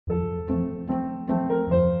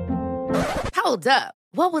Hold up.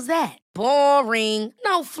 What was that? Boring.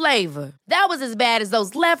 No flavor. That was as bad as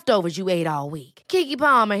those leftovers you ate all week. Keke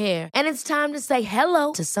Palmer here, and it's time to say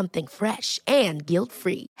hello to something fresh and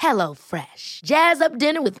guilt-free. Hello Fresh. Jazz up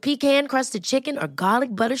dinner with pecan-crusted chicken or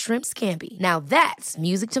garlic butter shrimp scampi. Now that's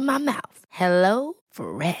music to my mouth. Hello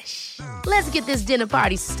Fresh. Let's get this dinner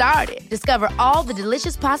party started. Discover all the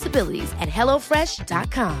delicious possibilities at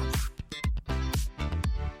hellofresh.com.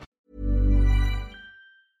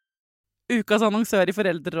 Ukas annonsør i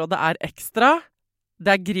Foreldrerådet Ekstra.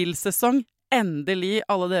 Det grillsesong. Endelig,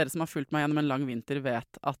 alle dere som har fulgt meg gjennom en lang vinter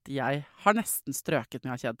vet at jeg har nesten strøket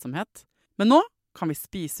med av kjedsomhet. Men nå kan vi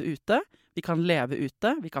spise ute, vi kan leve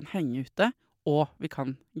ute, vi kan henge ute, og vi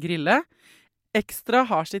kan grille. Ekstra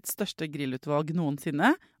har sitt største grillutvalg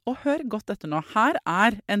noensinne, og hør godt etter nå. Her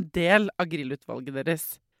en del av grillutvalget deres.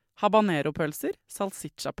 Habanero-pølser,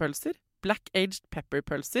 salsiccia-pølser, black-aged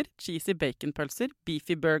pepper-pølser, cheesy bacon-pølser,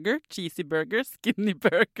 beefy burger, cheesy burger, skinny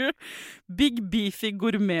burger, big beefy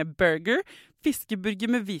gourmet-burger,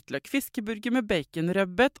 fiskeburger med hvitløk, fiskeburger med bacon,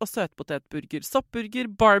 rødbet og søtpotetburger,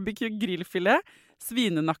 soppburger, barbecue, grillfilet,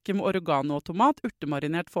 svinenakke med oregano og tomat,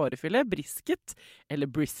 urtemarinert fårefilet, brisket, eller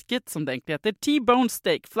brisket som det egentlig heter, T-bone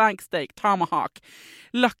steak, flank steak, tomahawk,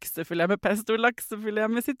 laksefilet med pesto, laksefilet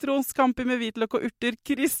med sitron, scampi med hvitløk og urter,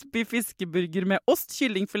 crispy fiskeburger med ost,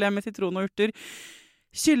 kyllingfilet med sitron og urter,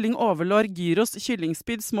 kylling overlår, gyros,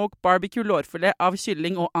 kyllingspyd, smoke, barbecue, lårfilet av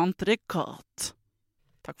kylling og entrecôte.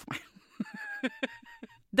 Takk for meg.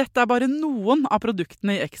 Dette bare noen av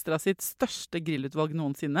produktene i Ekstra sitt største grillutvalg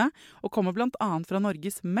noensinne, og kommer blant annet fra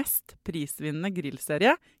Norges mest prisvinnende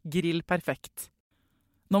grillserie, Grill Perfekt.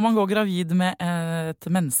 Når man går gravid med et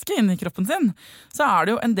menneske inni kroppen sin, så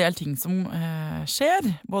det jo en del ting som skjer,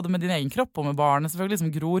 både med din egen kropp og med barnet, selvfølgelig,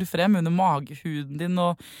 som gror frem under magehuden din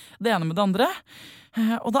og det ene med det andre.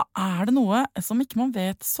 Og da det noe som ikke man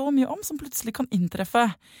vet så mye om, som plutselig kan inntreffe.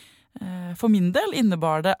 For min del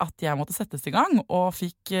innebar det at jeg måtte settes i gang og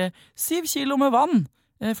fikk 7 kilo med vann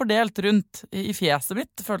fordelt rundt i fjeset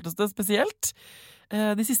mitt, føltes det spesielt,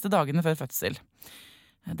 de siste dagene før fødsel.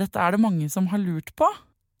 Dette det mange som har lurt på.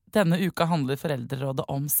 Denne uka handler Foreldrerådet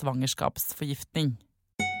om svangerskapsforgiftning.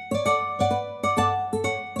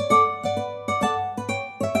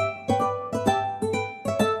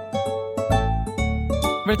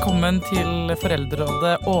 Velkommen til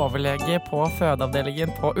Foreldrerådet, overlege på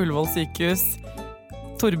fødeavdelingen på Ullevål sykehus,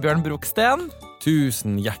 Torbjørn Broksten.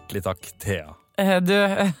 Tusen hjertelig takk, Thea. Du,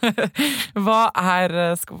 hva jeg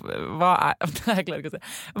klarer ikke å si.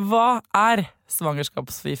 Hva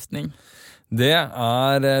svangerskapsforgiftning? Det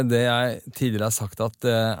det jeg tidligere har sagt at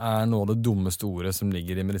det noe av det dummeste ordet som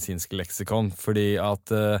ligger i medisinske leksikon, fordi at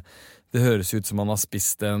det høres ut som man har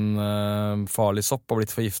spist en farlig sopp og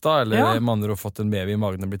blitt forgiftet, eller man har fått en baby i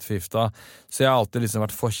magen og blitt forgiftet. Så jeg har alltid liksom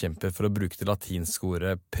vært forkjemper for å bruke det latinske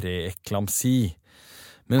ordet preeklamsi.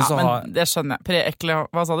 Men det skjønner jeg.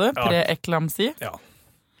 Hva sa du? Preeklamsi? Ja.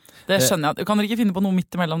 Det skjønner jeg. Kan dere ikke finne på noe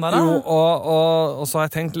midt imellom der? Da? Jo, og så har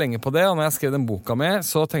jeg tenkt lenge på det, og når jeg skrev den boka med,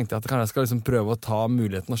 så tenkte jeg at kanskje jeg skal liksom prøve å ta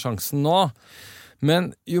muligheten og sjansen nå.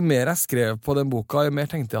 Men jo mer jeg skrev på den boka, jo mer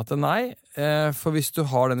tenkte jeg at nei, for hvis du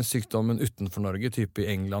har denne sykdommen utenfor Norge, type i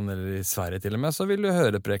England eller i Sverige til og med, så vil du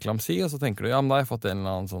høre preeklamsi, og så tenker du, ja, men da har jeg fått en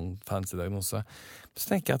eller annen sånn fancy diagnose. Så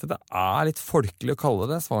tenker jeg at det litt folkelig å kalle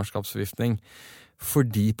det svangerskapsforgiftning,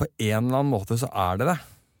 fordi på en eller annen måte så det det.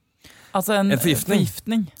 Altså en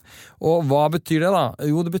forgiftning. Og hva betyr det da?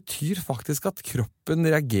 Jo, det betyr faktisk at kroppen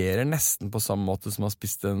reagerer nesten på samme måte som å ha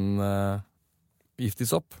spist en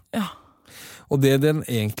giftig sopp. Ja. Og det den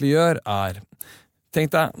egentlig gjør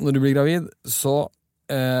tenk deg, når du blir gravid, så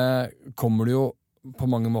kommer det jo på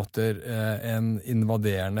mange måter en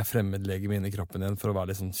invaderende fremmedlegeme inn i kroppen din for å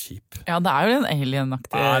være litt sånn kjip. Ja, det jo en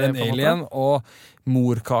alien-aktig. Det en alien, og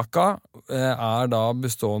morkaka da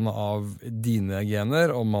bestående av dine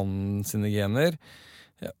gener og mannen sine gener,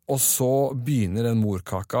 og så begynner den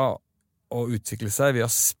morkaka å utvikle seg ved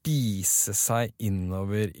å spise seg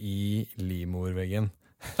innover i livmorveggen.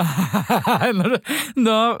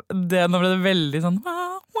 Nå ble det veldig sånn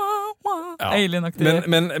alien-aktig.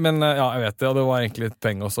 Men ja, jeg vet det, og det var egentlig et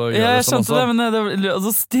poeng også. Jeg skjønte det, men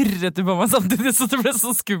så stirret du på meg samtidig, så det ble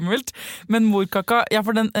så skummelt. Men morkaka, ja,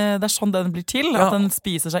 for det sånn den blir til, at den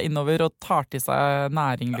spiser seg innover og tar til seg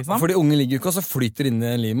næring, liksom. Fordi ungen ligger jo ikke og så flyter inn i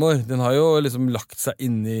en livmor. Den har jo liksom lagt seg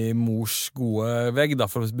inn i mors gode vegg, da,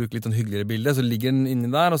 for å bruke litt sånn hyggeligere bilde. Så ligger den inni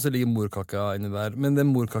der, og så ligger morkaka inni der. Men den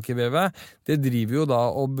morkakevevet, det driver jo da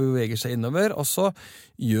og beveger seg innover, og så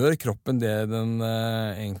gjør kroppen det den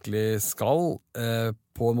egentlig skal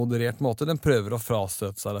på en moderert måte. Den prøver å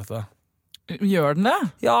frastøte seg dette. Gjør den det?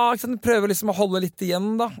 Ja, ikke sant? Den prøver liksom å holde litt igjen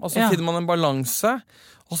da. Og så finner man en balanse.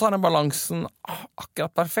 Og så er den balansen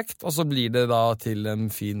akkurat perfekt. Og så blir det da til en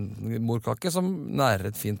fin morkake som nærer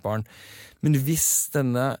et fint barn. Men hvis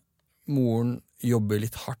denne moren jobber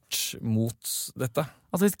litt hardt mot dette.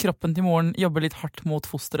 Altså hvis kroppen til moren jobber litt hardt mot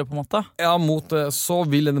fosteret på en måte? Ja, så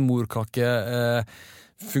vil denne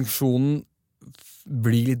morkakefunksjonen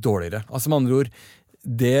bli litt dårligere. Altså med andre ord,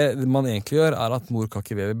 det man egentlig gjør er at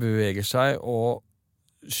morkakevevet beveger seg og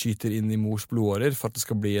skyter inn i mors blodårer for at det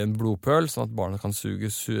skal bli en blodpøl, sånn at barnet kan suge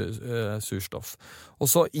surstoff. Og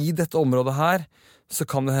så i dette området her, så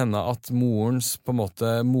kan det hende at morens på en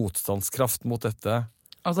måte motstandskraft mot dette.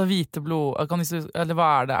 Altså hvite blod, eller hva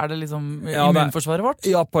er det? Er det liksom immunforsvaret vårt?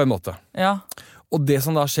 Ja, på en måte. Ja. Og det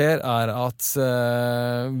som da skjer er at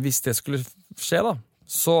hvis det skulle skje da,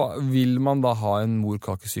 så vil man da ha en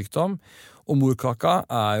morkakesykdom, og morkaka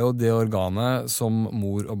er jo det organet som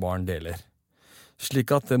mor og barn deler.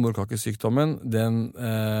 Slik at morkakesykdommen, den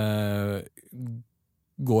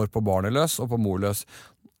går på barnet løs og på mor løs.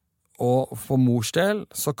 Og for mors del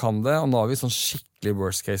så kan det, og nå har vi sånn skikkelig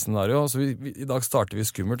worst case scenario, så i dag starter vi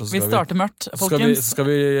skummelt, og så vi starter mørkt, folkens. Så skal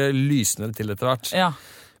vi lysne det til etter hvert. Ja.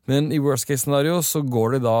 Men i worst case scenario så går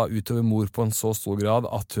det da utover mor på en så stor grad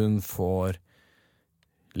at hun får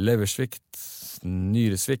leversvikt,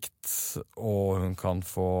 nyresvikt, og hun kan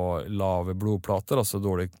få lave blodplater, altså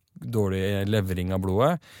dårlig levering av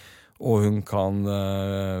blodet, og hun kan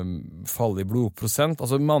falle i blodprosent.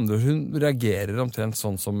 Altså med andre, hun reagerer omtrent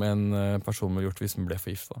sånn som en person ville gjort hvis hun ble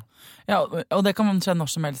forgiftet. Ja, og det kan man skje når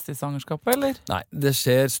som helst i svangerskapet, eller? Nei, det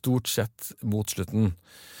skjer stort sett mot slutten.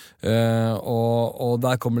 Og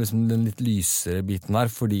der kommer liksom den litt lysere biten her,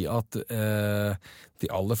 fordi at de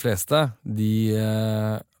aller fleste, de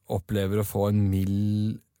opplever å få en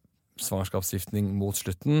mild svangerskapsgiftning mot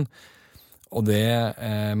slutten, og det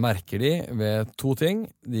merker de ved to ting.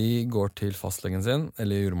 De går til fastlegen sin,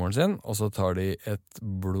 eller jordmoren sin, og så tar de et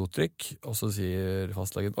blodtrykk, og så sier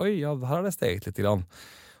fastlegen, oi, ja, her har det steget litt grann.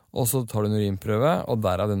 Og så tar du en urinprøve, og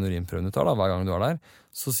derav den urinprøven du tar da, hver gang du er der,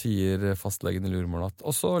 så sier fastlegen eller jordmoren at,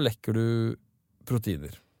 og så lekker du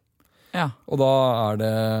proteiner. Ja. Og da er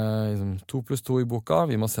det liksom, 2+2 i boka,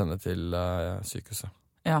 vi må sende til sykehuset.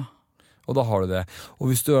 Ja. Og da har du det.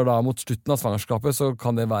 Og hvis du er da mot slutten av svangerskapet, så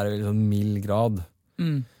kan det være en sånn mild grad.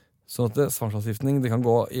 Sånn at svangerskapsgiftning, det kan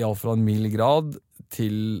gå i alt fra en mild grad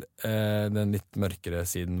til den litt mørkere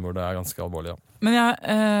siden, hvor det er ganske alvorlig. Ja. Men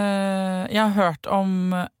jeg har hørt om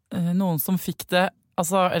noen som fikk det,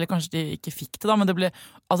 altså, eller kanskje de ikke fikk det da, men det ble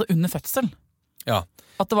altså under fødsel. Ja.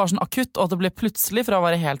 At det var sånn akutt, og at det ble plutselig fra å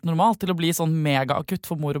være helt normalt til å bli sånn mega-akutt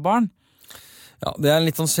for mor og barn. Ja, det er en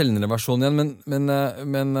litt sånn sjeldnere versjon igjen, men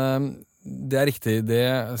det er riktig.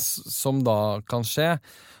 Det som da kan skje,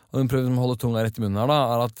 og den prøver å holde tunga rett i munnen her da,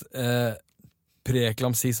 er at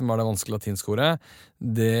preeklamsi, som er det vanskelige latinske ordet,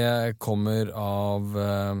 det kommer av,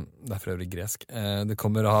 det er for øvrig gresk, det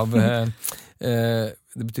kommer av,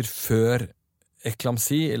 det betyr før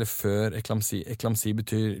eklamsi, eller før eklamsi. Eklamsi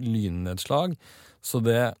betyr lynnedslag, så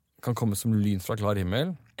det kan komme som lyn fra klar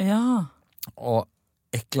himmel. Ja. Og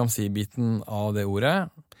eklamsi-biten av det ordet,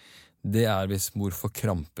 det er hvis mor får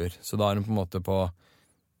kramper. Så da er hun på en måte på,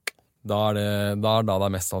 da er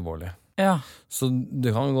det mest alvorlig. Ja. Så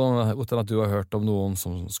det kan gå til at du har hørt om noen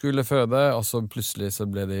som skulle føde, og så plutselig så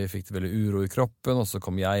fikk de veldig uro i kroppen, og så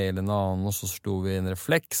kom jeg eller en annen, og så sto vi i en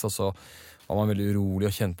refleks, og så var man veldig urolig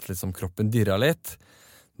og kjente liksom kroppen dirra litt.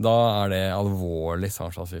 Da er det alvorlig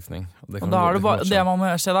svangerskapsforgiftning. Og da er det man må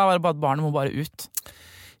skje da, er bare at barnet må bare ut.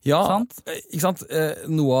 Ja, ikke sant?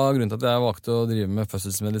 Noe av grunnen til at jeg valgte å drive med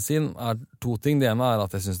fødselsmedisin er to ting. Det ene er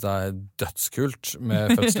at jeg synes det er dødskult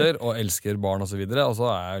med fødsler, og elsker barn og så videre, og så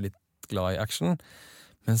er jeg litt glad i action.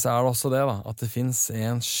 Men så er det også det da, at det finnes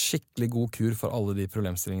en skikkelig god kur for alle de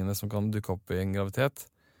problemstillingene som kan dukke opp i en graviditet.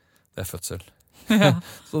 Det er fødsel. Ja.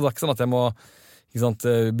 Så det er ikke sånn at jeg må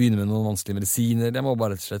begynne med noen vanskelige medisiner. Jeg må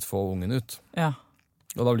bare rett og slett få ungen ut. Ja.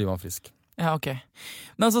 Og da blir man frisk. Ja, ok.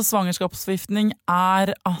 Men altså svangerskapsforgiftning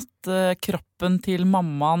er at kroppen til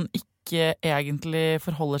mammaen ikke egentlig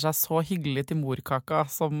forholder seg så hyggelig til morkaka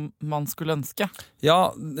som man skulle ønske. Ja,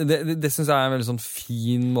 det synes jeg er en veldig sånn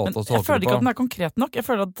fin måte å tolke det på. Jeg føler ikke at den er konkret nok. Jeg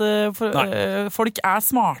føler at folk er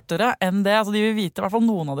smartere enn det. Altså, de vil vite, i hvert fall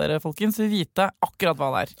noen av dere, folkens, vil vite akkurat hva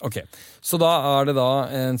det er. Ok, så da er det da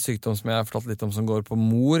en sykdom som jeg har fortalt litt om som går på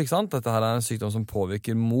mor, ikke sant? Dette her er en sykdom som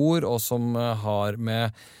påvirker mor, og som har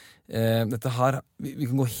med dette her, vi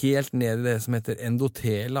kan gå helt ned i det som heter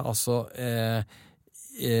endotele, altså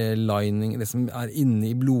lining, det som inne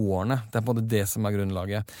i blodårene. Det på en måte det som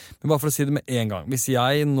grunnlaget. Men bare for å si det med en gang. Hvis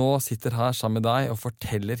jeg nå sitter her sammen med deg og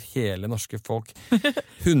forteller hele norske folk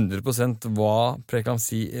 100% hva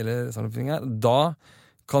preeklamsi eller sammenligning da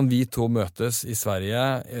kan vi to møtes i Sverige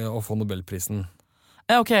og få Nobelprisen.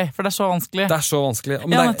 Ja, ok, for det så vanskelig. Det så vanskelig.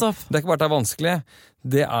 Men Ja, det ikke bare at det vanskelig,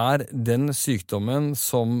 det den sykdommen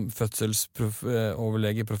som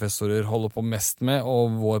fødselsoverlege professorer holder på mest med,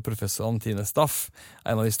 og vår professor Antine Staff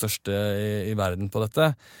en av de største i verden på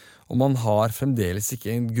dette. Og man har fremdeles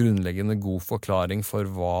ikke en grunnleggende god forklaring for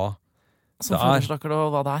hva som foreslår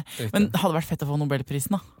og hva det Riktig. Men det hadde vært fett å få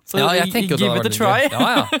Nobelprisen, da. Så ja, jeg tenker give it a try.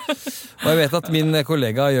 Ja. Og jeg vet at min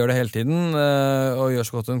kollega gjør det hele tiden, og gjør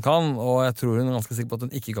så godt hun kan, og jeg tror hun ganske sikker på at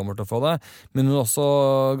hun ikke kommer til å få det. Men hun også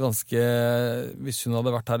ganske, hvis hun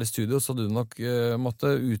hadde vært her i studio, så hadde hun nok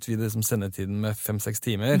måtte utvide sendetiden med 5-6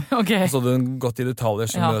 timer. Okay. Og så hadde hun gått i detaljer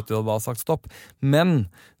som møter og bare sagt stopp. Men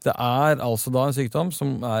det altså da en sykdom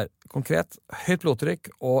som konkret høyt blodtrykk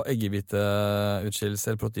og eggehviteutskillelse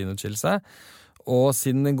eller proteinutskillelse. Og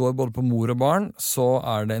siden den går både på mor og barn, så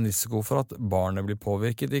det en risiko for at barnet blir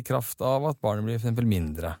påvirket i kraft av at barnet blir for eksempel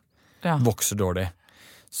mindre. Ja. Vokser dårlig.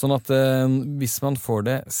 Sånn at hvis man får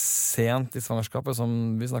det sent i svangerskapet,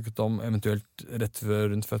 som vi snakket om eventuelt rett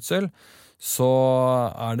rundt fødsel, så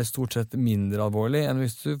det stort sett mindre alvorlig enn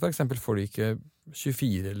hvis du for eksempel får det ikke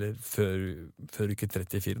 24 eller før uke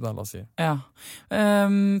 34, da, la oss si. Ja,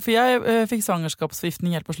 for jeg fikk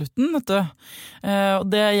svangerskapsforgiftning helt på slutten, vet du. Og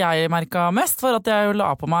det jeg merket mest var at jeg la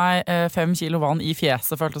på meg 5 kilo vann i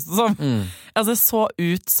fjeset, føltes det som. Altså, det så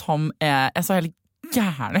ut som jeg så helt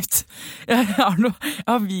gæren ut. Jeg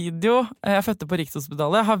har video, jeg fødte på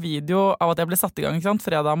Rikshospitalet, jeg har video av at jeg ble satt i gang, ikke sant,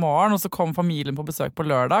 fredag morgen, og så kom familien på besøk på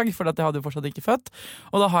lørdag, for jeg hadde jo fortsatt ikke født.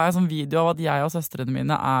 Og da har jeg sånn video av at jeg og søstrene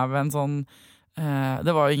mine ved en sånn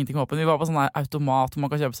det var jo ingenting åpen. Vi var på sånn automat hvor man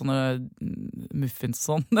kan kjøpe sånne muffins og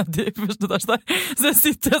sånn nedi første etasje der. Så jeg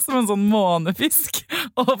sitter som en sånn månefisk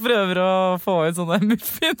og prøver å få ut sånne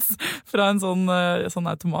muffins fra en sånn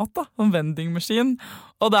automat, da. Sånn vendingmaskin.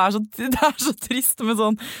 Og det så trist med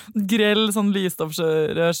sånn grell sånn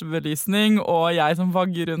lysstoffrørsbelysning og jeg som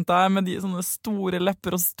vagger rundt der med de sånne store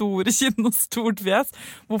lepper og store kinn og stort fjes.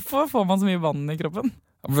 Hvorfor får man så mye vann i kroppen?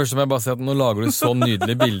 Først må jeg bare si at nå lager du så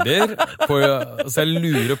nydelige bilder så jeg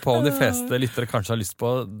lurer på om de fleste lyttere kanskje har lyst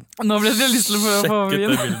på nå ble det lyst til å få sjekket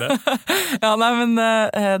det bildet. Ja, nei, men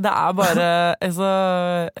det bare altså,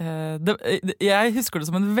 jeg husker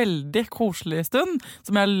det som en veldig koselig stund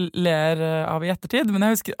som jeg ler av i ettertid, men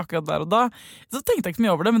jeg husker akkurat der og da så tenkte jeg ikke så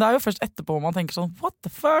mye over det, men det jo først etterpå man tenker sånn, what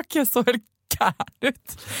the fuck, jeg så helt gæren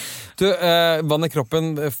ut. Du, vann i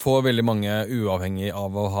kroppen får veldig mange uavhengig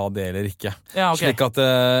av å ha det eller ikke. Ja, okay. Slik at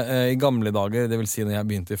i gamle dager, det vil si når jeg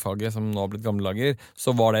begynte i faget, som nå har blitt gamle dager,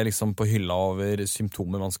 så var det liksom på hylla over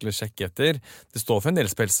symptomer man skulle sjekke etter. Det står for en del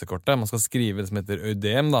på helsekortet. Man skal skrive det som heter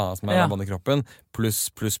ødem, da, som vann i kroppen, pluss,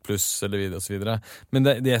 eller videre og så videre. Men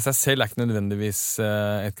det i seg selv ikke nødvendigvis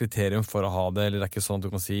et kriterium for å ha det, eller det ikke sånn at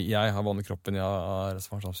du kan si, jeg har vann i kroppen, jeg har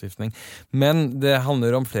svangerskapsforgiftning. Men det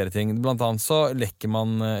handler om flere ting. Blant annet så lekker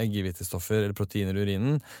man eggehvitestoffer eller proteiner i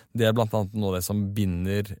urinen. Det blant annet noe av det som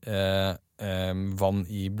binder vann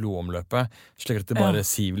i blodomløpet, slik at det bare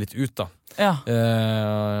siver litt ut, da. Ja.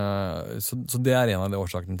 Så det en av de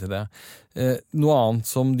årsakene til det. Noe annet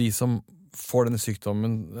som de som får denne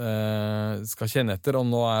sykdommen skal kjenne etter, og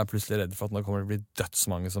nå jeg plutselig redd for at nå kommer det til å bli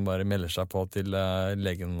dødsmange som bare melder seg på til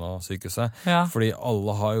legen og sykehuset. Ja. Fordi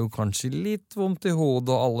alle har jo kanskje litt vondt i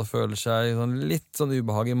hodet, og alle føler seg litt sånn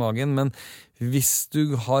ubehag i magen, men hvis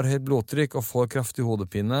du har høyt blodtrykk og får kraftig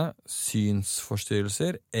hodepine,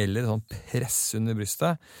 synsforstyrrelser eller sånn press under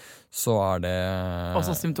brystet, så det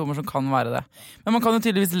også symptomer som kan være det. Men man kan jo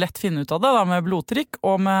tydeligvis lett finne ut av det da, med blodtrykk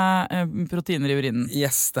og med proteiner i urinen.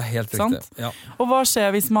 Yes, det helt riktig. Ja. Og hva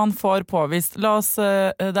skjer hvis man får påvist? La oss,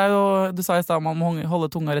 det jo, du sa i sted man må holde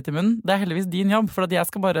tunga rett i munnen. Det heldigvis din jobb, for at jeg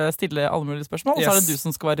skal bare stille alle mulige spørsmål, og så det du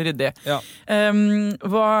som skal være ryddig. Ja.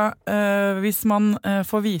 Hvis man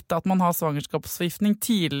får vite at man har svangerskapsforgiftning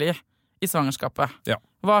tidlig i svangerskapet,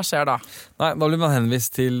 hva skjer da? Nei, da blir man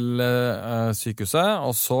henvist til sykehuset,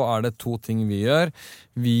 og så det 2 ting vi gjør.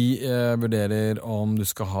 Vi vurderer om du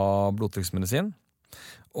skal ha blodtrykksmedisin,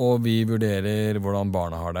 og vi vurderer hvordan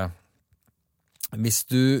barna har det. Hvis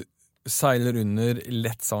du seiler under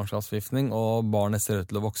lett svangerskapsforgiftning, og barnet ser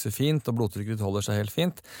ut til å vokse fint, og blodtrykket ditt holder seg helt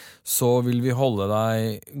fint, så vil vi holde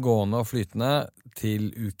deg gående og flytende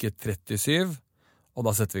til uke 37, og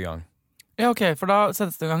da setter vi i gang. Ja, ok, for da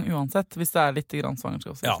settes det i gang uansett, hvis det litt grann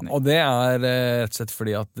svangerskapsforgiftning. Ja, og det rett og slett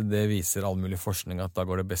fordi at det viser all mulig forskning at da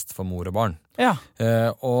går det best for mor og barn. Ja.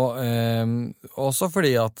 Også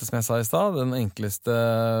fordi at, som jeg sa i sted, den enkleste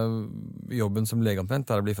jobben som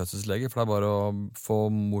legeomtrent å bli fødselslege, for det bare å få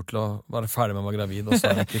mor til å være ferdig med å være gravid, og så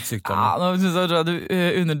ikke sykdommen. Ja, nå synes jeg du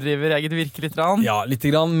underdriver eget virke litt. Ja, litt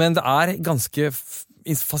grann, men det ganske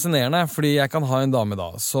fascinerende, fordi jeg kan ha en dame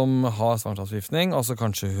da som har svangerskapsforgiftning, og så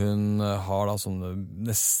kanskje hun har da sånne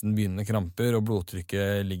nesten begynnende kramper, og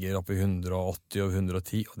blodtrykket ligger oppe i 180 og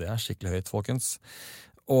 110, og det skikkelig høyt, folkens.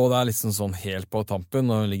 Og det liksom sånn helt på tampen,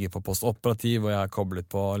 og hun ligger på postoperativ, og jeg har koblet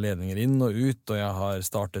på ledninger inn og ut, og jeg har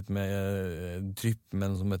startet med drypp med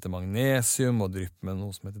noe som heter magnesium, og drypp med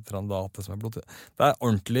noe som heter trandate, som blod. Det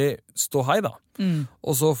ordentlig ståhei da.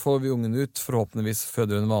 Og så får vi ungen ut, forhåpentligvis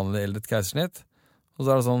føder hun vanlig eller et keisersnitt, og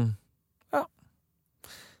så det sånn, ja,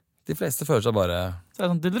 de fleste føler seg bare... Så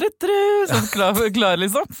det sånn klar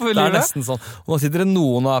liksom, for livet. Det nesten sånn. Og nå sitter det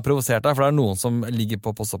noen og provosert der, for det noen som ligger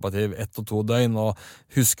på postoperativ 1 og 2 døgn, og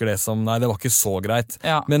husker det som, nei, det var ikke så greit.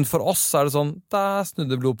 Ja. Men for oss det sånn, der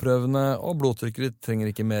snudde blodprøvene, og blodtrykket trenger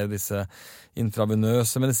ikke mer disse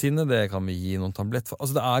intravenøse medisinene, det kan vi gi noen tablett for.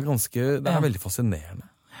 Altså det veldig fascinerende.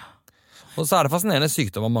 Og så det fascinerende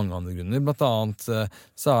sykdom av mange andre grunner. Blant annet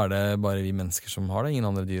så det bare vi mennesker som har det. Ingen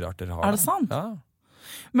andre dyrearter har det. Det sant? Ja.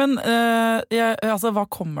 Men hva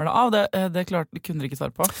kommer det av? Det kunne dere ikke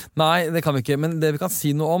svare på. Nei, det kan vi ikke. Men det vi kan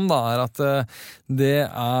si noe om da, at det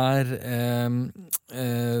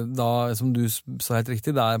da, som du sa helt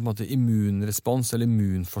riktig, det på en måte immunrespons eller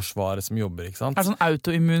immunforsvaret som jobber, ikke sant? Det sånn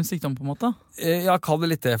autoimmun sykdom på en måte? Ja, kall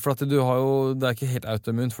det litt det, for at du har jo, det ikke helt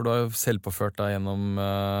autoimmun, for du har jo selvpåført deg gjennom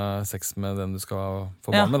sex med den du skal få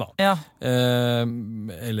barn med da. Ja.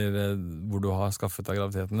 Eller hvor du har skaffet deg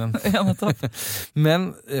graviditeten din. Ja, nettopp. Men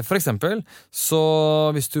for eksempel, så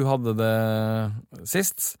hvis du hadde det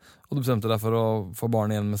sist, og du bestemte deg for å få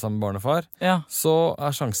barn igjen med samme barnefar, så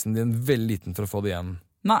sjansen din veldig liten for å få det igjen.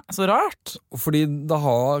 Nei, så rart. Fordi da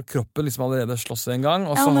har kroppen liksom allerede slåss en gang,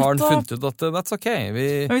 og så har den funnet ut at that's ok.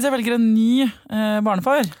 Men hvis jeg velger en ny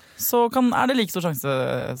barnefar, så det like stor sjanse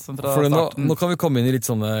som fra starten. Nå kan vi komme inn i litt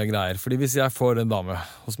sånne greier, fordi hvis jeg får en dame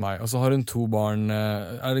hos meg, og så har hun 2 barn,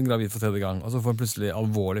 en gravid for 3. gang, og så får hun plutselig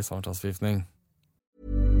alvorlig svangerskapsforgiftning.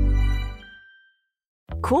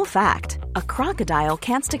 Cool fact, a crocodile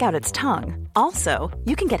can't stick out its tongue. Also,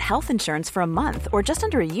 you can get health insurance for a month or just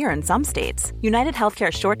under a year in some states. United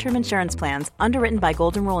Healthcare short-term insurance plans, underwritten by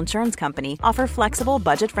Golden Rule Insurance Company, offer flexible,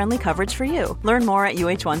 budget-friendly coverage for you. Learn more at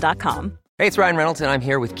uh1.com. Hey, it's Ryan Reynolds, and I'm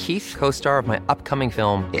here with Keith, co-star of my upcoming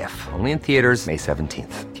film, If, only in theaters May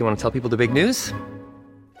 17th. Do you want to tell people the big news?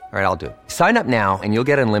 All right, I'll do it. Sign up now and you'll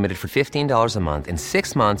get unlimited for $15 a month and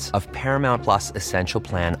 6 months of Paramount Plus Essential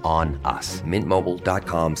Plan on us.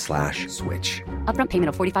 MintMobile.com/switch. Upfront payment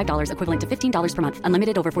of $45 equivalent to $15 per month.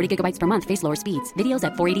 Unlimited over 40 gigabytes per month. Face lower speeds. Videos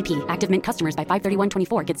at 480p. Active Mint customers by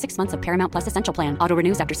 531.24 get 6 months of Paramount Plus Essential Plan. Auto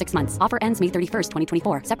renews after 6 months. Offer ends May 31st,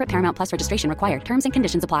 2024. Separate Paramount Plus registration required. Terms and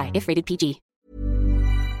conditions apply if rated PG.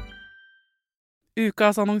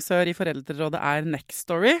 Ukas annonsør i Foreldrerådet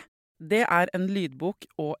Nextory. Det en lydbok-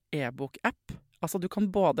 og e-bok-app. Altså du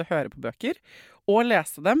kan både høre på bøker og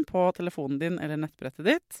lese dem på telefonen din eller nettbrettet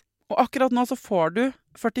ditt. Og akkurat nå så får du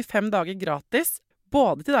 45 dager gratis,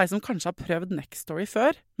 både til deg som kanskje har prøvd Nextory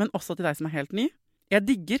før, men også til deg som helt ny. Jeg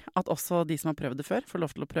digger at også de som har prøvd det før får lov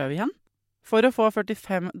til å prøve igjen. For å få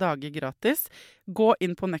 45 dager gratis, gå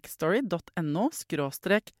inn på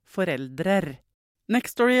nextory.no/foreldrer.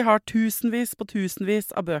 Nextory har tusenvis på tusenvis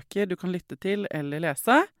av bøker du kan lytte til eller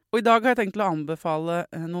lese. Og i dag har jeg tenkt å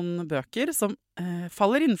anbefale noen bøker som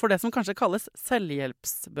faller innenfor det som kanskje kalles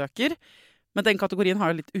selvhjelpsbøker. Men den kategorien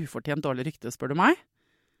har jo litt ufortjent dårlig rykte, spør du meg.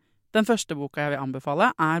 Den første boka jeg vil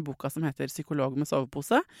anbefale boka som heter Psykolog med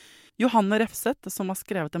sovepose. Johanne Refseth, som har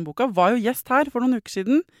skrevet den boka, var jo gjest her for noen uker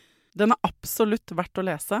siden. Den absolutt verdt å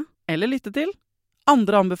lese eller lytte til.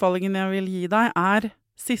 Andre anbefalingen jeg vil gi deg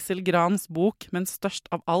Sissel Grans bok, men størst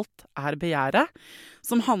av alt begjæret,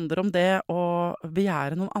 som handler om det å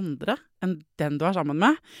begjære noen andre enn den du sammen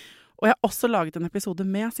med. Og jeg har også laget en episode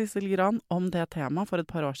med Sissel Gran om det temaet for et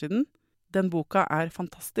par år siden. Den boka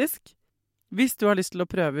fantastisk. Hvis du har lyst til å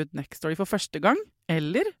prøve ut Nextory for første gang,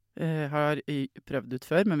 eller har prøvd ut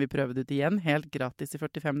før, men vi prøver det ut igjen, helt gratis i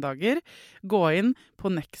 45 dager, gå inn på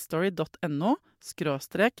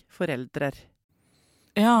nextory.no/foreldrer.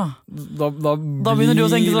 Ja, da begynner du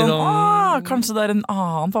å tenke sånn, kanskje det en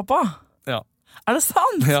annen pappa? Ja. Det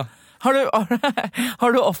sant? Ja. Har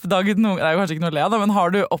du oppdaget noen, det jo kanskje ikke noe å le da, men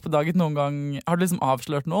har du oppdaget noen gang, har du liksom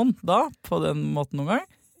avslørt noen da, på den måten noen gang?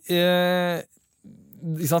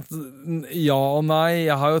 ikke sant? Ja og nei.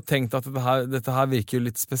 Jeg har jo tenkt at dette her virker jo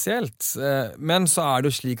litt spesielt. Men så er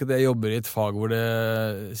det jo slik at jeg jobber i et fag hvor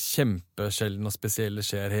det kjempesjelden og spesielle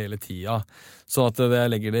skjer hele tida. Så at jeg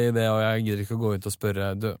legger det i det, og jeg gidder ikke å gå ut og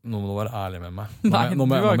spørre nå må du være ærlig med meg. Nei, du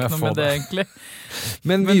har ikke noe med det egentlig.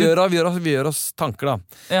 Men vi gjør oss tanker da.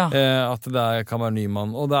 Ja. At det kan være en ny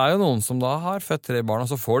mann. Og det er jo noen som da har født 3 barn,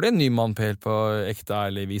 og så får de en ny mann på ekte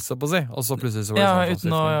ærlig vis, og så plutselig så var det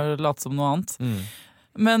uten å late som noe annet.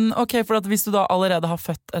 Men ok, for at hvis du da allerede har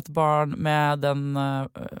født et barn med den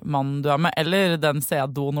mannen du er med, eller den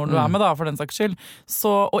sæddonoren du er med da, for den saks skyld,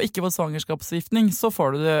 og ikke på svangerskapsforgiftning, så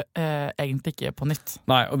får du det egentlig ikke på nytt.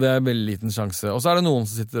 Nei, og det er en veldig liten sjanse. Og så er det noen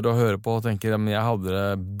som sitter og hører på og tenker, men jeg hadde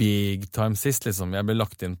det big time sist, liksom. Jeg ble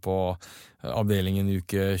lagt inn på avdelingen i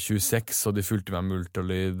uke 26, og de fulgte meg med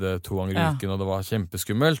ultralyd 2 ganger i uken, og det var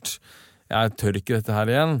kjempeskummelt. Jeg tør ikke dette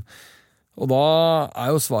her igjen. Og da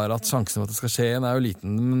er jo svaret at sjansen for at det skal skje igjen er jo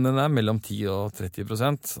liten, men den er mellom 10 og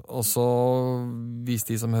 30%. Og så, hvis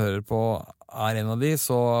de som hører på er en av de,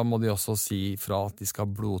 så må de også si fra at de skal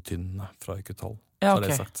ha blodtynnende fra uke 12. Ja, så er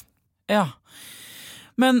det sagt. Ja.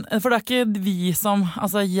 Men, for det er ikke vi som,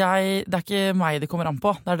 altså det er ikke meg det kommer an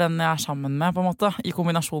på, det er den jeg er sammen med på en måte, i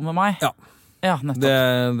kombinasjon med meg. Ja,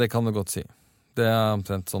 nettopp. Det kan du godt si. Det er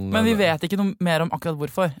omtrent sånn. Men vi vet ikke noe mer om akkurat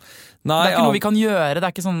hvorfor. Nei, det er ikke noe vi kan gjøre. Det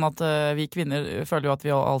er ikke sånn at vi kvinner føler jo at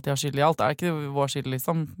vi alltid har skyld i alt. Det er ikke vår skyld,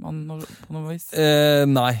 liksom, på noe vis.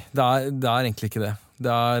 Nei, det er egentlig ikke det.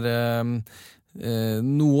 Det er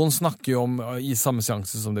noen snakker jo om, i samme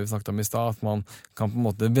seanse som det vi snakket om i stad, at man kan på en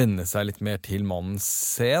måte vende seg litt mer til mannens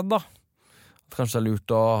sæd, da. Kanskje det er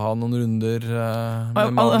lurt å ha noen runder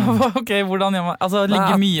med mannen. Ok, hvordan gjør man? Altså,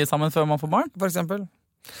 ligge mye sammen før man får barn? For eksempel.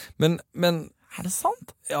 Men er det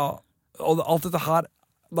sant? Ja, og alt dette her,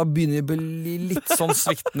 da begynner det å bli litt sånn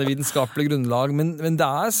sviktende vitenskapelig grunnlag, men det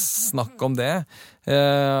er snakk om det.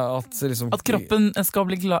 At kroppen skal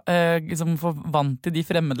bli liksom få vant til de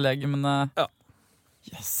fremmedlegemene. Ja.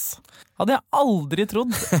 Yes. Hadde jeg aldri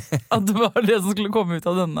trodd at det var det som skulle komme ut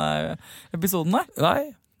av denne episoden her.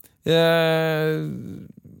 Nei.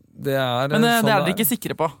 Det er men det er dere ikke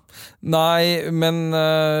sikre på? Nei, men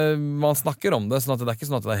man snakker om det, sånn at det er ikke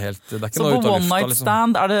sånn at det er helt det er ikke så noe på ut av one lufta, night liksom.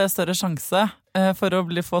 stand er det større sjanse for å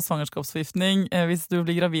få svangerskapsforgiftning hvis du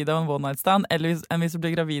blir gravid av en one night stand, eller enn hvis du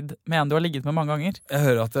blir gravid med en du har ligget med mange ganger? Jeg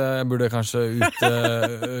hører at jeg burde kanskje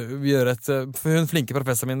gjøre for hun flinke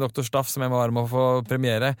professoren min, Dr. Staff, som jeg må være med å få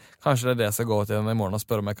premiere, kanskje det er det jeg skal gå til henne i morgen og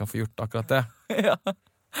spørre om jeg kan få gjort akkurat det. Ja.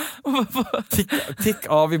 Tikk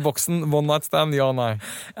av i boksen, one night stand, ja, nei.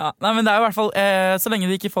 Ja, nei, men det er jo i hvert fall så lenge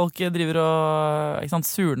de ikke folk driver og ikke sant,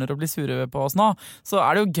 surner og blir sure på oss nå, så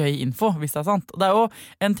er det jo gøy info, hvis det er sant. Det er jo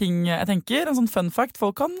en ting jeg tenker, en sånn fun fact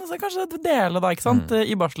folk kan kanskje dele da, ikke sant,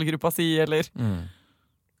 i barselgruppa si, eller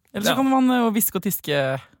så kan man jo viske og tiske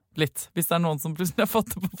litt, hvis det er noen som plutselig har fått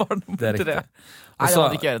det på barn nummer 3. Nei, det må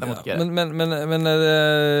de ikke gjøre, det må de ikke gjøre. Men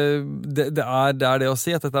det er det å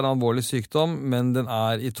si at dette er en alvorlig sykdom, men den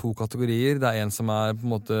er i 2 kategorier. Det er en som er på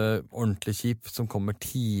en måte ordentlig kjip, som kommer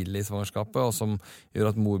tidlig i svangerskapet, og som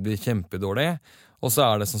gjør at mor blir kjempedårlig. Og så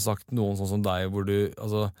er det som sagt noen sånn som deg, hvor du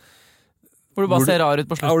hvor du bare ser rar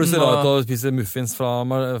ut på slutten. Ja, hvor du ser rar ut og spiser muffins fra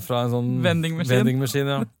en sånn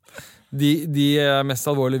vendingmaskin, ja. De mest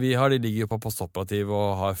alvorlige vi har, de ligger jo på postoperativ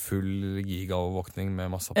og har full gigaovervåkning med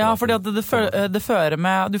masse apparater. Ja, fordi det fører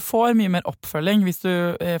med, du får mye mer oppfølging hvis du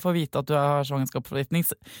får vite at du har svangerskapsforgiftning.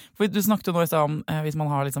 For du snakket jo nå i sted om hvis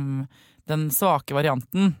man har liksom den svake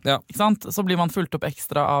varianten, ikke sant? Så blir man fulgt opp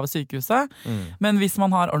ekstra av sykehuset. Men hvis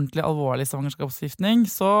man har ordentlig alvorlig svangerskapsforgiftning,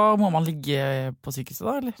 så må man ligge på sykehuset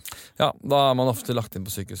da, eller? Ja, da er man ofte lagt inn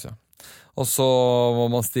på sykehuset. Og så må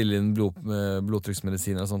man stille inn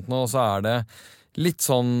blodtrykksmedisiner og sånt nå, og så er det litt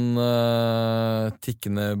sånn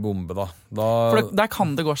tikkende bombe da. For der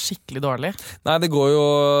kan det gå skikkelig dårlig? Nei, det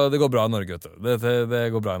går bra i Norge, vet du. Det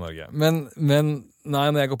går bra i Norge. Men nei,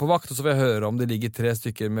 når jeg går på vakt, så vil jeg høre om det ligger 3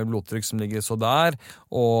 stykker med blodtrykk som ligger så der,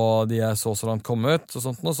 og de er så langt kommet, og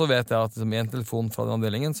sånt nå, så vet jeg at med en telefon fra den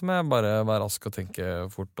avdelingen, så må jeg bare være rask og tenke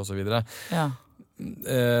fort, og så videre. Ja.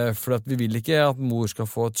 For at vi vil ikke at mor skal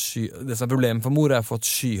få det som er problemet for mor er å få et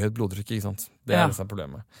skyhøyt blodtrykk, ikke sant? Det er det som er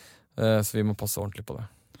problemet. Så vi må passe ordentlig på det.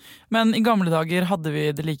 Men i gamle dager hadde vi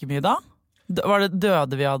det like mye da?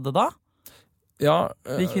 Døde vi av det da? Ja.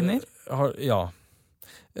 Vi kvinner? Ja.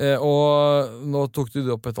 Og nå tok du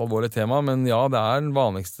opp et alvorlig tema, men ja, det er den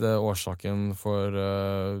vanligste årsaken for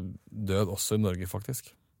død også i Norge,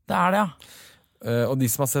 faktisk. Det er det, ja. Og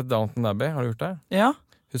de som har sett Downton Abbey, har du gjort det? Ja.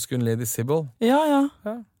 Husker hun Lady Sybil? Ja.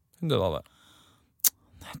 Hun døde av det.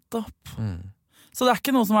 Nettopp. Så det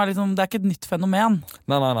ikke noe som liksom, det ikke et nytt fenomen.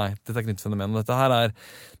 Nei, dette ikke et nytt fenomen. Dette her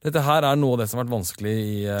er noe av det som har vært vanskelig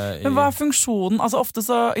i Men hva funksjonen? Altså ofte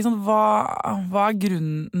så, liksom, hva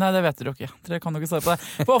grunnen... Nei, det vet dere jo ikke. Dere kan jo ikke svare på det.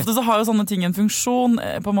 For ofte så har jo sånne ting en funksjon,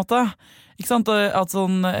 på en måte. Ikke sant? At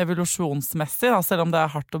sånn evolusjonsmessig, da, selv om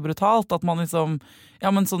det hardt og brutalt, at man liksom... Ja,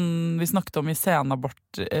 men sånn, vi snakket om i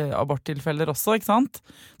senaborttilfeller også, ikke sant?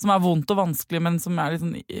 Som vondt og vanskelig, men som litt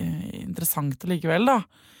sånn interessant likevel, da.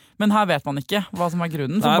 Men her vet man ikke hva som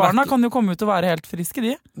grunnen. For barna kan jo komme ut og være helt friske,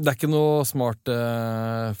 de. Det ikke noe smart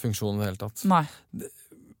funksjon i det hele tatt. Nei.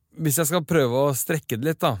 Hvis jeg skal prøve å strekke det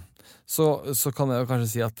litt, da, så kan jeg jo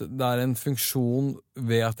kanskje si at det en funksjon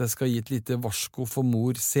ved at det skal gi et lite varsko for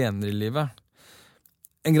mor senere i livet.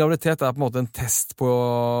 En graviditet på en måte en test på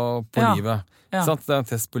livet. Ja. Det en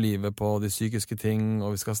test på livet på de psykiske ting,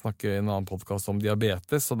 og vi skal snakke i en annen podcast om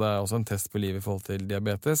diabetes, og det også en test på livet i forhold til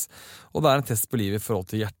diabetes, og det en test på livet i forhold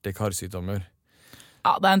til hjerte-karsykdommer.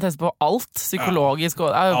 Ja, det en test på alt, psykologisk,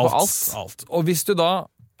 og på alt. Og hvis du da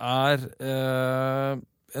en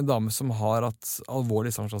dame som har hatt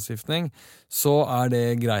alvorlig svangerskapsforgiftning, så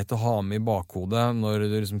det greit å ha med i bakhodet når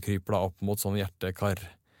du liksom kryper deg opp mot sånn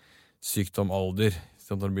hjerte-karsykdom-alder,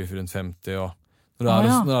 når du blir rundt 50 og når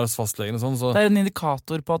det hos fastlegen og sånn. Så det en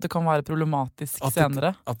indikator på at det kan være problematisk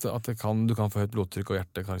senere? At du kan få høyt blodtrykk og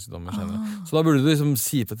hjerte-karsykdommer senere. Så da burde du liksom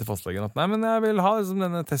si til fastlegen at nei, men jeg vil ha liksom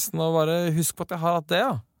denne testen og bare husk på at jeg har hatt det,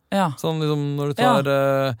 ja. Sånn liksom når du tar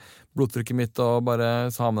blodtrykket mitt og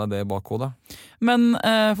bare så har med deg det i bakhodet. Men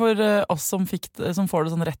for oss som får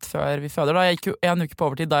det sånn rett før vi føder, da, jeg gikk jo en uke på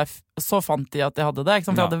overtid, da så fant de at jeg hadde det, ikke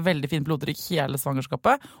sant? For jeg hadde veldig fint blodtrykk hele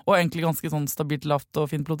svangerskapet, og egentlig ganske sånn stabilt lavt og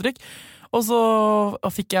fint blodtrykk. Og så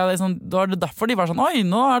fikk jeg liksom, da det derfor de var sånn, oi,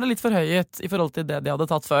 nå det litt for høyt i forhold til det de hadde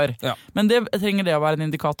tatt før. Ja. Men trenger det å være en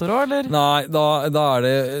indikator også, eller? Nei, da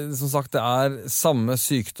det, som sagt, det samme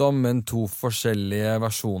sykdom, men 2 forskjellige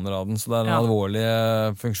versjoner av den, så det den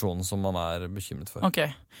alvorlige funksjonen som man bekymret for. Ok,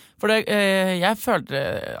 for jeg følte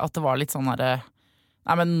at det var litt sånn her...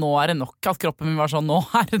 Nei, men nå det nok, at kroppen min var sånn, nå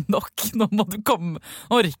det nok, nå må du komme,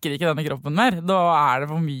 nå orker ikke denne kroppen mer, da det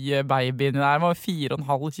for mye baby inni der, det var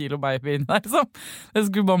 4,5 kilo baby inni der, liksom. Det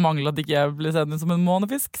skulle bare mangle at ikke jeg ble sendt som en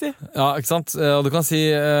månefisk, si. Ja, ikke sant, og du kan si,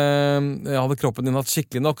 hadde kroppen din hatt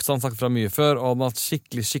skikkelig nok, så han sagt fra mye før, og hadde hatt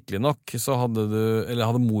skikkelig nok, så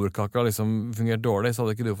hadde morkaka liksom fungert dårlig, så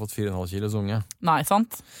hadde ikke du fått 4,5 kilos unge. Nei,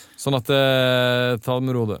 sant? Sånn at, ta det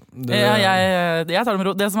med ro det. Jeg tar det med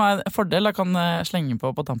ro. Det som fordel, jeg kan slenge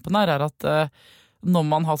på tampen her, at når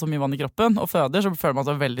man har så mye vann i kroppen og føder, så føler man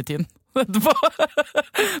seg veldig tynn etterpå.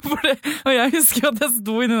 Og jeg husker at jeg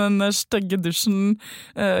sto inne i den stygge dusjen,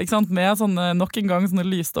 ikke sant, med sånne, nok en gang sånne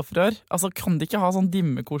lysstoffrør. Altså, kan de ikke ha sånn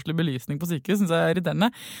dimmekoselig belysning på sykehus, synes jeg irriterende.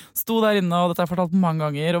 Sto der inne, og dette har jeg fortalt mange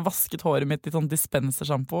ganger, og vasket håret mitt i sånn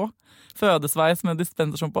dispensershampoo, fødesveis med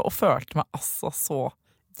dispensershampoo, og følte meg altså så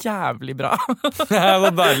jævlig bra. Det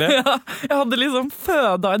var deilig. Ja, jeg hadde liksom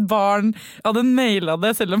føda et barn, jeg hadde nailet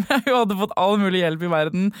det, selv om jeg jo hadde fått all mulig hjelp i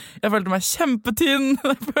verden. Jeg følte meg kjempetynn.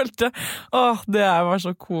 Jeg følte, det var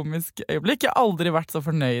så komisk øyeblikk. Jeg har aldri vært så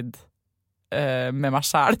fornøyd med meg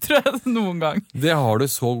selv, tror jeg, noen gang. Det har du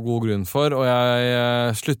så god grunn for, og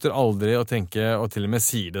jeg slutter aldri å tenke, og til og med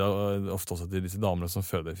sier det ofte også til disse damene som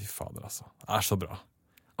føder. Fy fader, altså. Det så bra.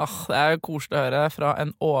 Det koselig å høre fra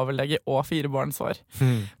en overlege og 4-barnsfar.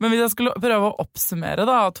 Men hvis jeg skulle prøve å oppsummere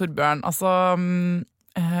da, Torbjørn, altså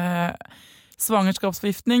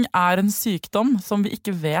svangerskapsforgiftning en sykdom som vi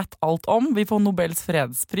ikke vet alt om. Vi får Nobels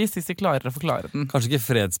fredspris hvis vi klarer å forklare den. Kanskje ikke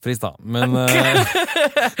fredspris da, men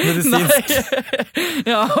medisinsk.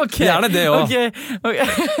 Ja, ok. Gjerne det også. Okay.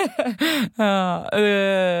 Ja,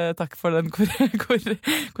 takk for den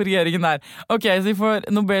korrigeringen der. Ok, så vi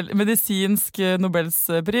får medisinsk Nobels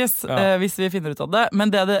pris hvis vi finner ut av det.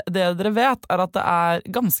 Men det dere vet at det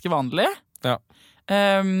ganske vanlig. Ja.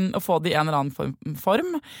 Å få det i en eller annen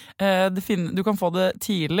form. Du kan få det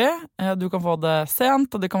tidlig, du kan få det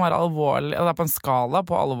sent, og det kan være alvorlig. Det på en skala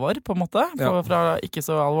på alvor, på en måte. Fra ikke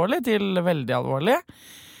så alvorlig til veldig alvorlig.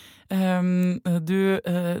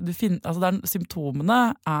 Symptomene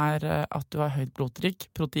at du har høyt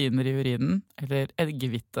blodtrykk, proteiner i urinen, eller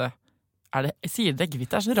eggehvite. Sier dere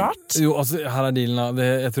eggehvite så rart? Jo, altså, her dealen.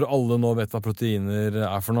 Jeg tror alle nå vet hva proteiner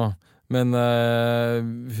for noe. Men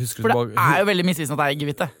husker du For det jo veldig misvisende at det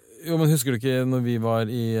eggehvite. Jo, men husker du ikke når vi var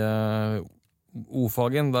i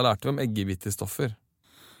O-fagen? Da lærte vi om eggehvitestoffer.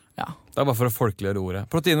 Ja. Det bare for å folkeliggjøre ordet.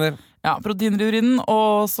 Proteiner. Ja, proteiner i urinen,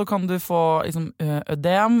 og så kan du få liksom,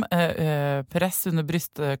 ødem, press under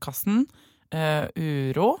brystkassen,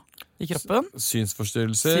 uro i kroppen.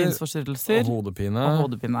 Synsforstyrrelser. Og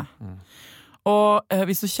hodepine. Og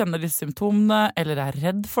hvis du kjenner disse symptomene, eller er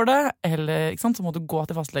redd for det, eller, ikke sant, så må du gå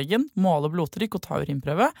til fastlegen, måle blodtrykk og ta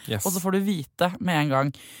urinprøve, og så får du vite med en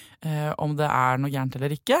gang om det er noe gærent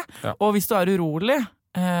eller ikke. Ja. Og hvis du er urolig,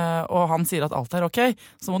 og han sier at alt er ok,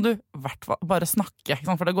 så må du bare snakke, ikke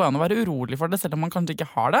sant? For det går an å være urolig for det, selv om man kanskje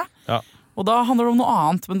ikke har det. Ja. Og da handler det om noe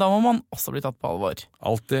annet, men da må man også bli tatt på alvor.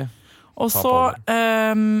 Alltid. Og så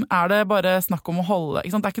er det bare snakk om å holde,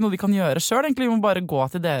 ikke sant? Det er ikke noe de kan gjøre selv, egentlig. Vi må bare gå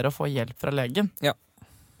til dere og få hjelp fra legen. Ja.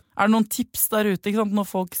 Er det noen tips der ute, ikke sant? Når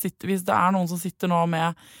folk sitter, hvis det er noen som sitter nå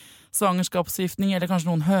med svangerskapsforgiftning, eller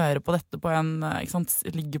kanskje noen hører på dette på ikke sant?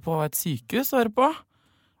 Ligger på et sykehus og hører på,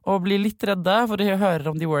 og blir litt redde for å høre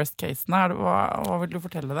om de worst casene. Hva vil du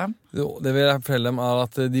fortelle dem? Jo, det vil jeg fortelle dem er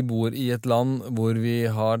at de bor i et land hvor vi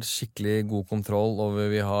har skikkelig god kontroll, og hvor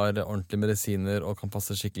vi har ordentlige medisiner og kan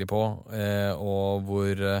passe skikkelig på, og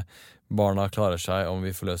hvor barna klarer seg om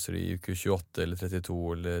vi forløser i uke 28 eller 32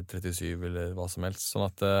 eller 37 eller hva som helst. Sånn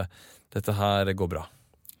at dette her går bra.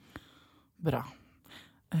 Bra.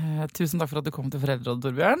 Tusen takk for at du kom til Foreldrerådet,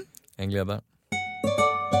 Torbjørn. En glede.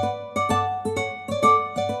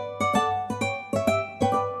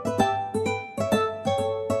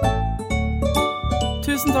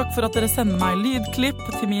 Tusen takk for at dere sender meg lydklipp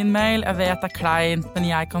til min mail. Jeg vet det er kleint, men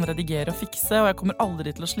jeg kan redigere og fikse, og jeg kommer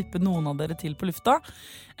aldri til å slippe noen av dere til på lufta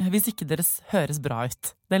hvis ikke deres høres bra ut.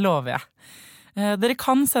 Det lover jeg. Dere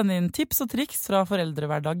kan sende inn tips og triks fra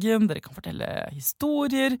foreldrehverdagen. Dere kan fortelle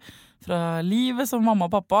historier fra livet som mamma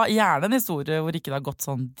og pappa. Gjerne en historie hvor ikke det har gått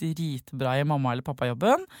sånn dritbra i mamma- eller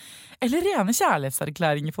pappajobben. Eller rene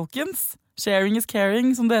kjærlighetserklæringer, folkens. Sharing is caring,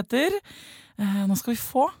 som det heter. Nå skal vi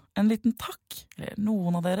få en liten takk, eller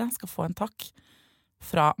noen av dere skal få en takk,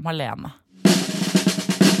 fra Marlene.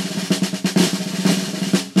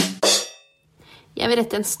 Jeg vil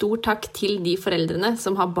rette en stor takk til de foreldrene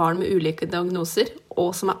som har barn med ulike diagnoser,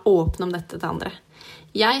 og som er åpne om dette til andre.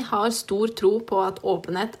 Jeg har stor tro på at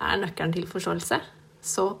åpenhet er nøkkelen til forståelse,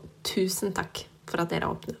 så tusen takk for at dere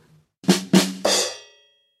er åpne.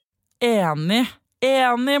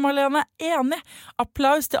 Enig, Marlene, enig.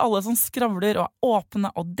 Applaus til alle som skravler og er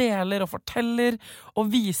åpne og deler og forteller og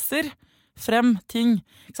viser frem ting.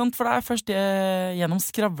 Ikke sant? For det er først gjennom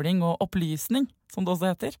skravling og opplysning, som det også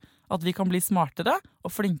heter, at vi kan bli smartere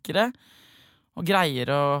og flinkere og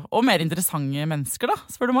greiere og mer interessante mennesker, da,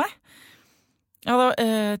 spør du meg. Ja,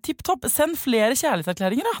 tipp topp. Send flere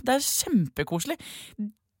kjærlighetserklæringer, da. Det er kjempekoselig.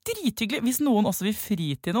 Drithyggelig hvis noen også vil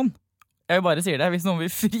fri til noen. Jeg vil bare si det, hvis noen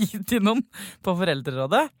vil fri til noen på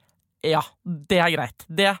Foreldrerådet, ja, det er greit.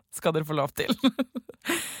 Det skal dere få lov til.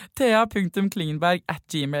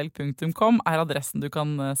 thea.klingenberg@gmail.com er adressen du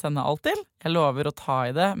kan sende alt til. Jeg lover å ta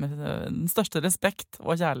i det med den største respekt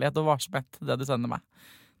og kjærlighet og varsomhet, det du sender meg.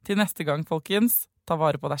 Til neste gang, folkens, ta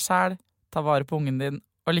vare på deg selv, ta vare på ungen din,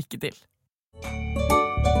 og lykke til.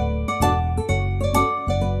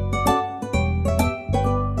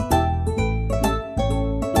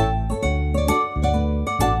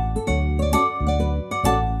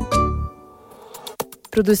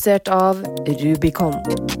 Produsert av Rubicon.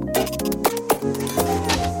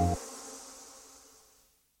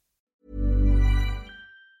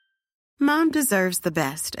 Mom deserves the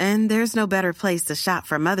best, and there's no better place to shop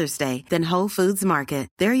for Mother's Day than Whole Foods Market.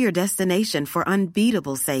 They're your destination for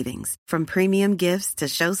unbeatable savings, from premium gifts to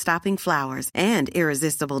show-stopping flowers and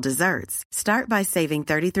irresistible desserts. Start by saving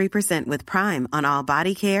 33% with Prime on all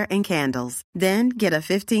body care and candles. Then get a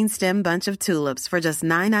 15-stem bunch of tulips for just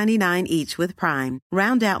 $9.99 each with Prime.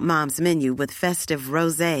 Round out Mom's menu with festive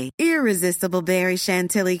rosé, irresistible berry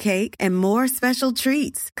chantilly cake, and more special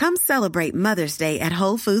treats. Come celebrate Mother's Day at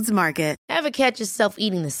Whole Foods Market. Ever catch yourself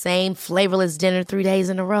eating the same flavorless dinner 3 days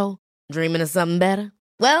in a row? Dreaming of something better?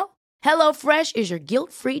 Well, HelloFresh is your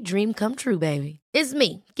guilt-free dream come true, baby. It's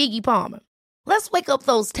me, Keke Palmer. Let's wake up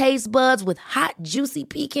those taste buds with hot, juicy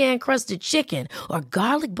pecan-crusted chicken or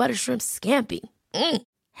garlic butter shrimp scampi.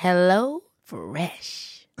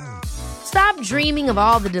 HelloFresh. Stop dreaming of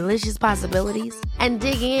all the delicious possibilities and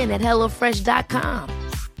dig in at HelloFresh.com.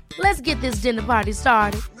 Let's get this dinner party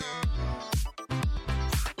started.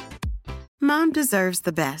 Mom deserves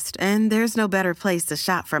the best, and there's no better place to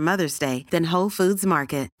shop for Mother's Day than Whole Foods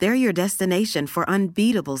Market. They're your destination for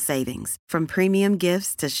unbeatable savings, from premium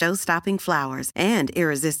gifts to show-stopping flowers and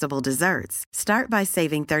irresistible desserts. Start by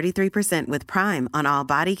saving 33% with Prime on all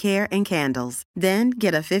body care and candles. Then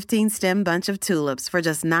get a 15-stem bunch of tulips for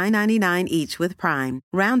just $9.99 each with Prime.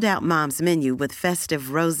 Round out Mom's menu with festive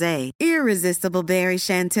rosé, irresistible berry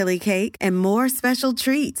chantilly cake, and more special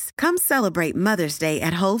treats. Come celebrate Mother's Day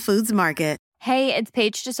at Whole Foods Market. Hey, it's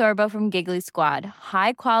Paige DeSorbo from Giggly Squad.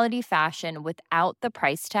 High quality fashion without the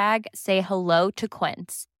price tag. Say hello to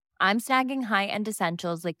Quince. I'm snagging high-end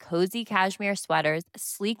essentials like cozy cashmere sweaters,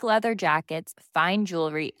 sleek leather jackets, fine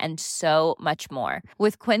jewelry, and so much more.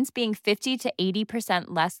 With Quince being 50 to 80%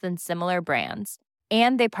 less than similar brands.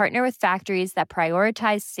 And they partner with factories that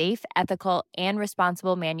prioritize safe, ethical, and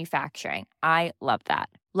responsible manufacturing. I love that.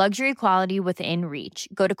 Luxury quality within reach.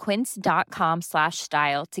 Go to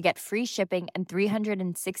quince.com/style to get free shipping and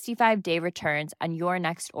 365-day returns on your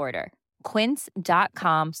next order.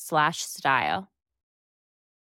 Quince.com/style.